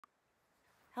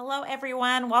Hello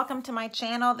everyone, welcome to my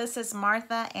channel. This is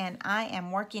Martha and I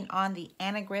am working on the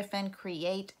Anna Griffin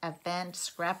Create Event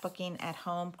Scrapbooking at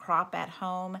Home, Crop at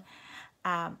Home.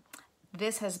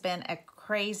 This has been a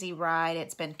crazy ride.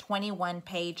 It's been 21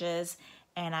 pages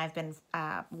and I've been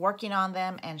working on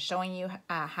them and showing you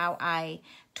how I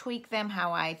tweak them,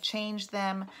 how I change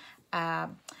them.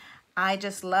 I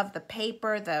just love the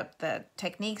paper. The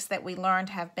techniques that we learned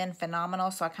have been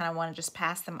phenomenal, so I kind of want to just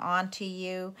pass them on to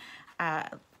you.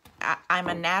 I'm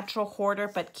a natural hoarder,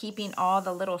 but keeping all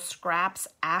the little scraps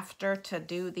after to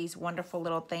do these wonderful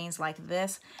little things like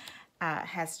this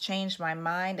has changed my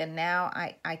mind, and now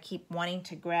I keep wanting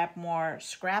to grab more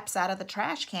scraps out of the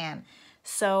trash can.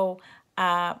 So,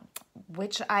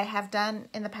 which I have done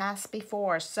in the past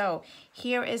before. So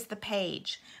here is the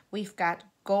page. We've got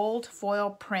gold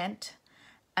foil print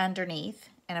underneath,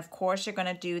 and of course you're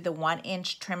going to do the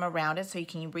 1-inch trim around it so you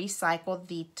can recycle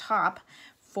the top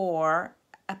for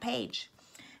a page.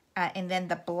 And then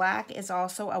the black is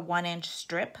also a 1-inch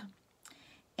strip.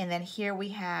 And then here we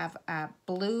have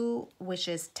blue, which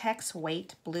is text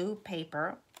weight blue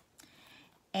paper.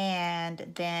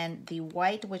 And then the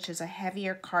white, which is a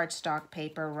heavier cardstock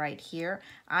paper right here.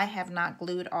 I have not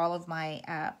glued all of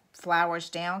my flowers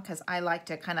down because I like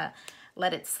to kind of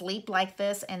let it sleep like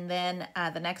this. And then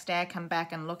the next day I come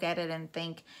back and look at it and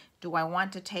think, do I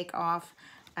want to take off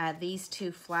these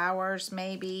two flowers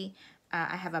maybe?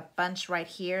 I have a bunch right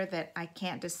here that I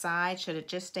can't decide. Should it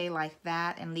just stay like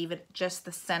that and leave it just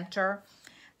the center?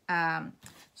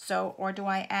 Or do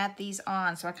I add these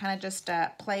on? So I kind of just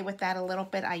play with that a little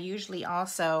bit. I usually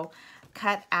also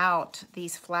cut out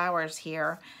these flowers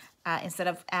here instead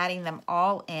of adding them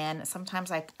all in.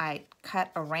 Sometimes I cut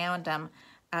around them,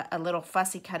 a little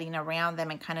fussy cutting around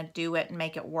them, and kind of do it and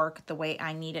make it work the way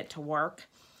I need it to work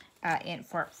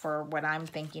for what I'm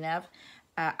thinking of.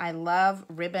 I love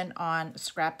ribbon on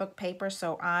scrapbook paper,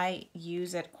 so I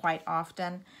use it quite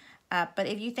often. But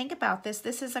if you think about this,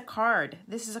 this is a card.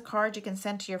 This is a card you can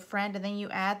send to your friend, and then you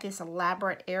add this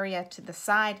elaborate area to the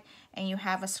side, and you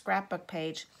have a scrapbook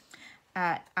page.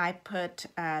 I put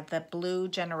the blue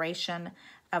Generation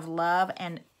of Love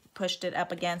and pushed it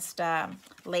up against,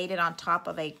 laid it on top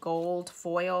of a gold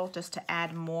foil just to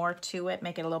add more to it,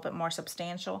 make it a little bit more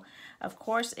substantial. Of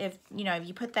course, if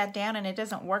you put that down and it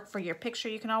doesn't work for your picture,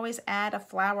 you can always add a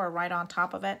flower right on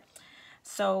top of it.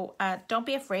 So don't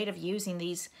be afraid of using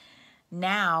these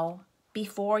now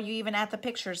before you even add the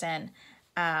pictures in,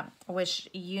 which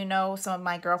some of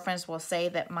my girlfriends will say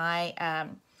that my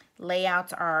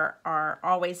layouts are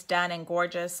always done and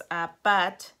gorgeous,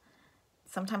 but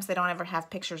sometimes they don't ever have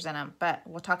pictures in them, but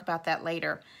we'll talk about that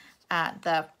later.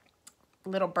 The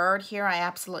little bird here I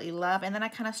absolutely love, and then I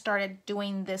kind of started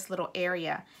doing this little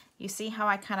area. You see how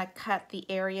I kind of cut the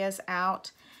areas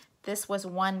out? This was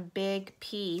one big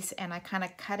piece, and I kind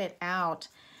of cut it out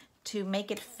to make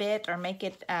it fit or make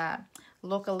it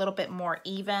look a little bit more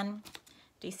even.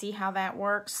 Do you see how that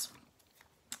works?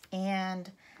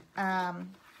 And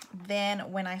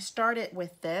then when I started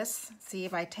with this, see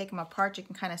if I take them apart, you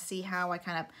can kind of see how I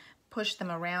kind of push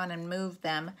them around and move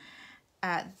them.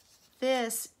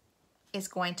 This is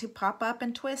going to pop up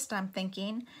and twist, I'm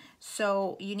thinking.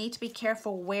 So you need to be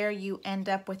careful where you end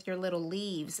up with your little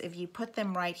leaves. If you put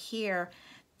them right here,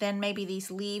 then maybe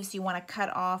these leaves you want to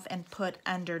cut off and put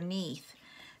underneath.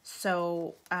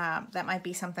 So that might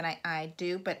be something I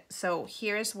do. But so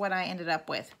here's what I ended up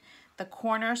with. The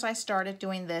corners, I started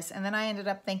doing this, and then I ended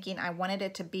up thinking I wanted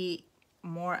it to be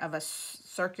more of a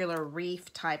circular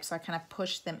wreath type, so I kind of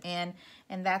pushed them in,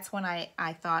 and that's when I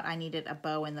thought I needed a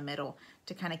bow in the middle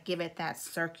to kind of give it that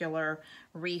circular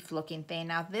wreath looking thing.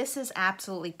 Now this is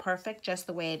absolutely perfect just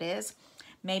the way it is.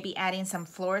 Maybe adding some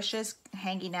flourishes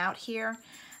hanging out here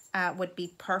would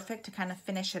be perfect to kind of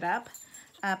finish it up.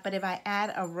 But if I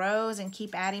add a rose and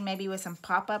keep adding maybe with some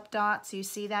pop-up dots, you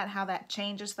see that, how that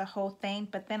changes the whole thing.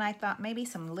 But then I thought maybe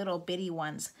some little bitty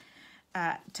ones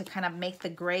to kind of make the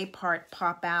gray part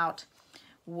pop out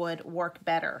would work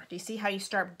better. Do you see how you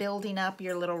start building up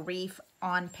your little wreath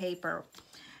on paper?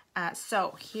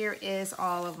 So here is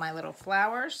all of my little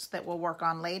flowers that we'll work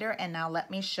on later. And now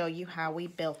let me show you how we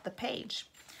built the page.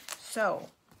 So,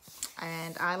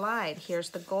 and I lied, here's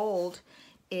the gold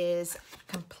is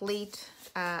complete,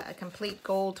 a complete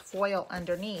gold foil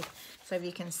underneath. So if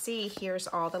you can see, here's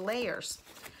all the layers.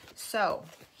 So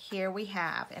here we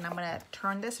have, and I'm gonna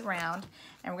turn this around,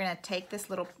 and we're gonna take this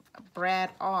little brad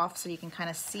off so you can kind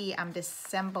of see I'm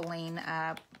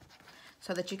disassembling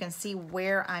so that you can see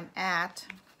where I'm at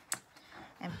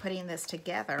and putting this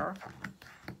together.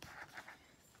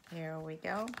 Here we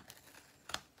go.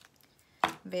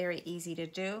 Very easy to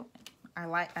do.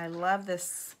 I love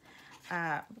this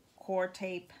core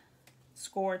tape,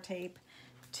 score tape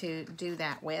to do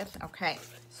that with. Okay,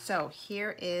 so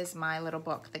here is my little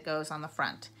book that goes on the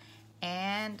front.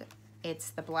 And it's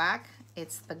the black,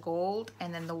 it's the gold,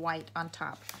 and then the white on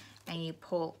top. And you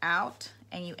pull out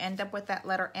and you end up with that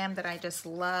letter M that I just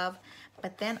love.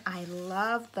 But then I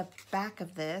love the back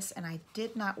of this, and I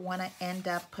did not want to end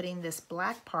up putting this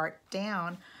black part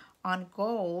down on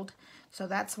gold. So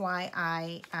that's why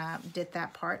I did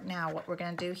that part. Now what we're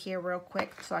going to do here real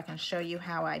quick so I can show you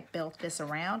how I built this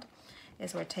around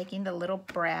is we're taking the little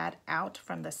brad out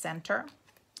from the center.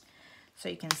 So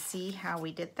you can see how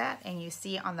we did that. And you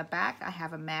see on the back I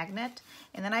have a magnet.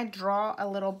 And then I draw a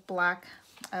little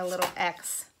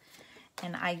X.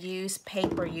 And I use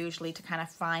paper usually to kind of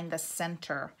find the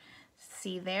center.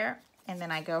 See there? And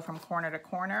then I go from corner to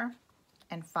corner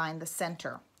and find the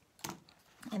center.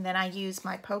 And then I use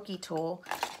my pokey tool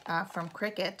from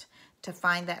Cricut to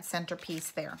find that center piece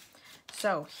there.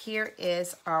 So here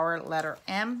is our letter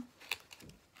M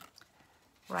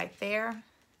right there.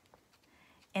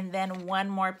 And then one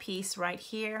more piece right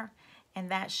here. And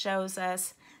that shows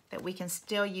us that we can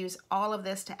still use all of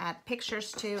this to add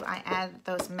pictures to. I add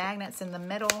those magnets in the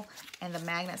middle and the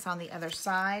magnets on the other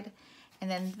side. And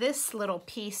then this little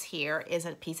piece here is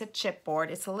a piece of chipboard.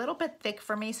 It's a little bit thick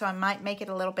for me, so I might make it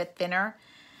a little bit thinner.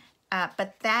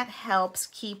 But that helps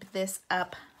keep this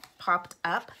popped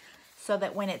up so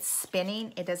that when it's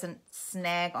spinning, it doesn't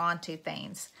snag onto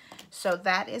things. So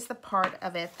that is the part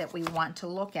of it that we want to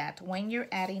look at. When you're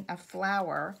adding a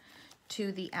flower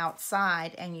to the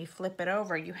outside and you flip it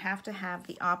over, you have to have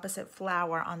the opposite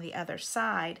flower on the other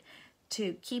side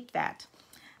to keep that.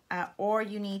 Or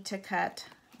you need to cut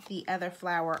the other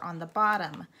flower on the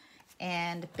bottom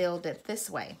and build it this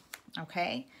way,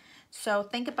 okay? So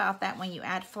think about that when you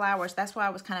add flowers. That's why I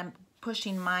was kind of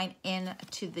pushing mine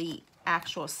into the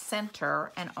actual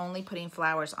center and only putting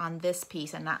flowers on this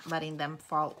piece and not letting them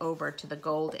fall over to the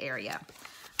gold area,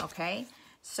 okay?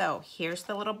 So here's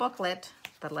the little booklet,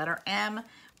 the letter M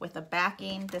with a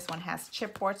backing. This one has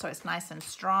chipboard, so it's nice and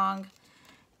strong.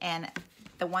 And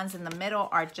the ones in the middle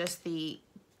are just the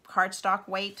cardstock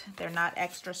weight. They're not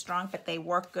extra strong, but they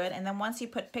work good. And then once you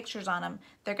put pictures on them,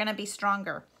 they're gonna be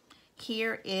stronger.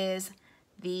 Here is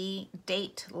the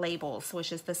date labels,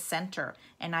 which is the center.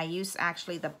 And I used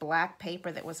actually the black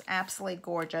paper that was absolutely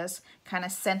gorgeous, kind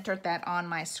of centered that on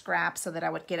my scrap so that I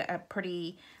would get a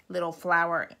pretty little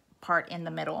flower part in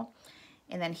the middle.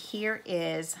 And then here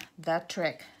is the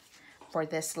trick for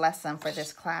this lesson, for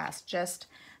this class, just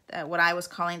what I was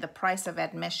calling the price of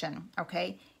admission,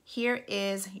 okay? Here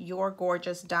is your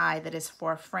gorgeous die that is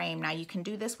for a frame. Now you can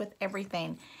do this with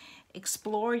everything.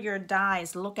 Explore your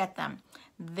dies, look at them.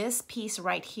 This piece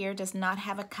right here does not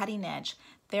have a cutting edge.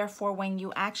 Therefore, when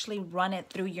you actually run it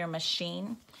through your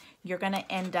machine, you're gonna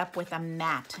end up with a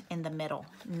mat in the middle,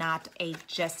 not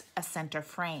just a center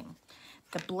frame.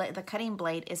 The cutting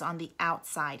blade is on the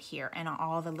outside here and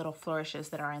all the little flourishes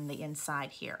that are in the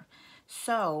inside here.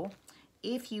 So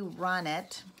if you run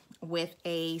it with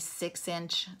a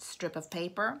 6-inch strip of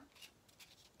paper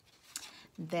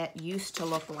that used to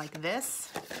look like this,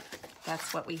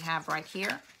 that's what we have right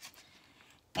here,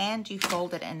 and you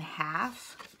fold it in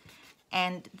half,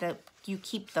 and you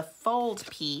keep the fold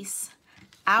piece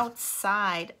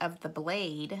outside of the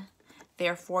blade,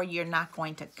 therefore you're not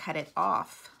going to cut it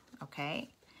off. Okay,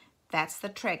 that's the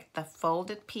trick. The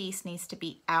folded piece needs to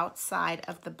be outside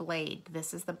of the blade.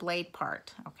 This is the blade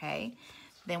part, okay?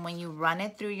 Then when you run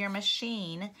it through your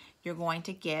machine, you're going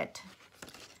to get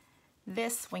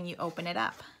this when you open it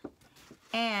up.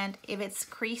 And if it's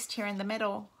creased here in the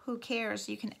middle, who cares?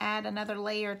 You can add another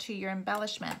layer to your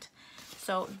embellishment.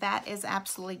 So that is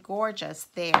absolutely gorgeous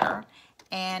there.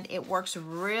 And it works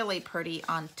really pretty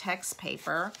on text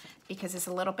paper because it's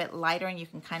a little bit lighter and you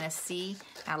can kind of see.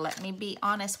 Now let me be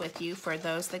honest with you, for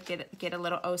those that get a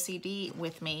little OCD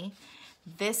with me,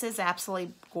 this is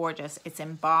absolutely gorgeous. It's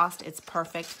embossed, it's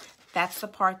perfect. That's the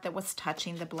part that was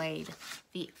touching the blade.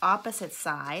 The opposite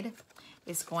side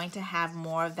is going to have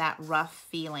more of that rough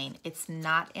feeling. It's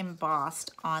not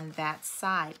embossed on that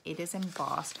side. It is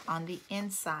embossed on the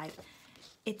inside.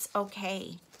 It's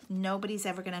okay. Nobody's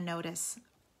ever gonna notice.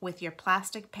 With your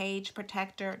plastic page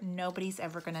protector, nobody's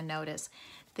ever gonna notice.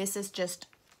 This is just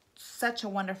such a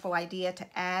wonderful idea to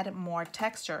add more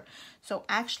texture. So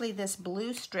actually this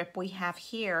blue strip we have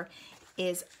here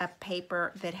is a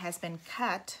paper that has been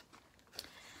cut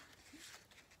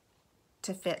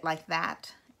to fit like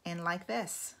that and like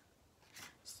this.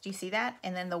 Do you see that?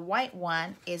 And then the white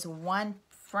one is one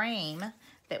frame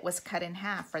that was cut in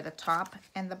half for the top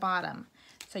and the bottom.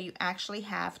 So you actually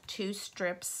have two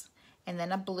strips and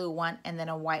then a blue one, and then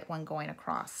a white one going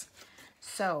across.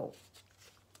 So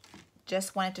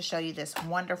just wanted to show you this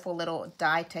wonderful little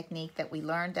die technique that we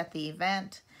learned at the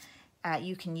event.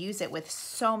 You can use it with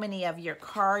so many of your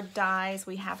card dies.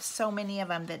 We have so many of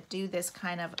them that do this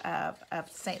kind of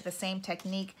the same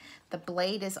technique. The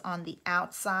blade is on the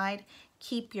outside.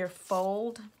 Keep your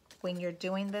fold when you're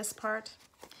doing this part.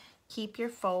 Keep your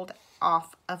fold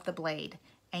off of the blade,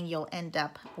 and you'll end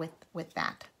up with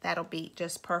that. That'll be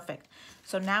just perfect.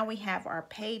 So now we have our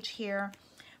page here.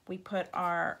 We put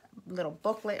our little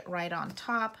booklet right on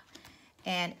top,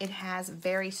 and it has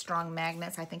very strong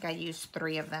magnets. I think I used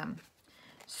 3 of them.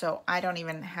 So I don't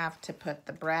even have to put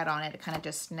the brad on it. It kind of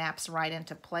just snaps right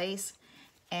into place.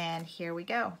 And here we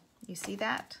go. You see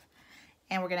that?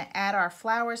 And we're going to add our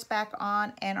flowers back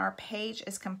on, and our page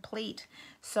is complete.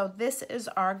 So this is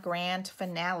our grand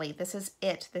finale. This is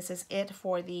it. This is it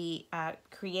for the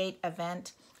Create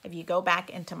event. If you go back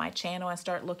into my channel and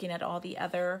start looking at all the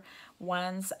other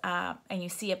ones, and you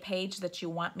see a page that you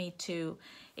want me to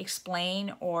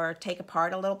explain or take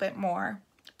apart a little bit more,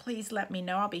 please let me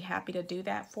know. I'll be happy to do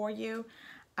that for you.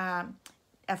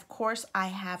 Of course, I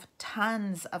have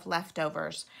tons of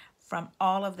leftovers from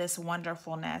all of this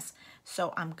wonderfulness,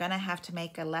 so I'm gonna have to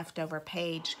make a leftover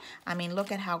page. I mean,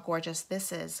 look at how gorgeous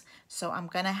this is. So I'm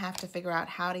gonna have to figure out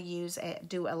how to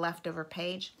do a leftover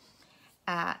page,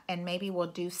 and maybe we'll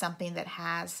do something that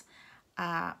has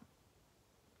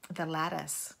the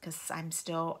lattice, because I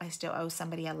still owe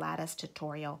somebody a lattice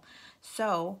tutorial.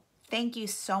 So thank you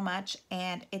so much,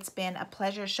 and it's been a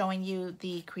pleasure showing you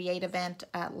the Create event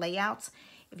layouts.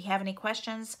 If you have any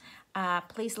questions,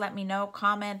 please let me know.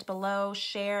 Comment below,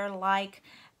 share, like,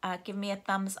 give me a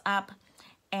thumbs up,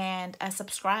 and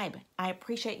subscribe. I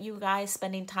appreciate you guys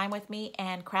spending time with me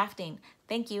and crafting.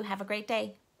 Thank you. Have a great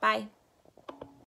day. Bye.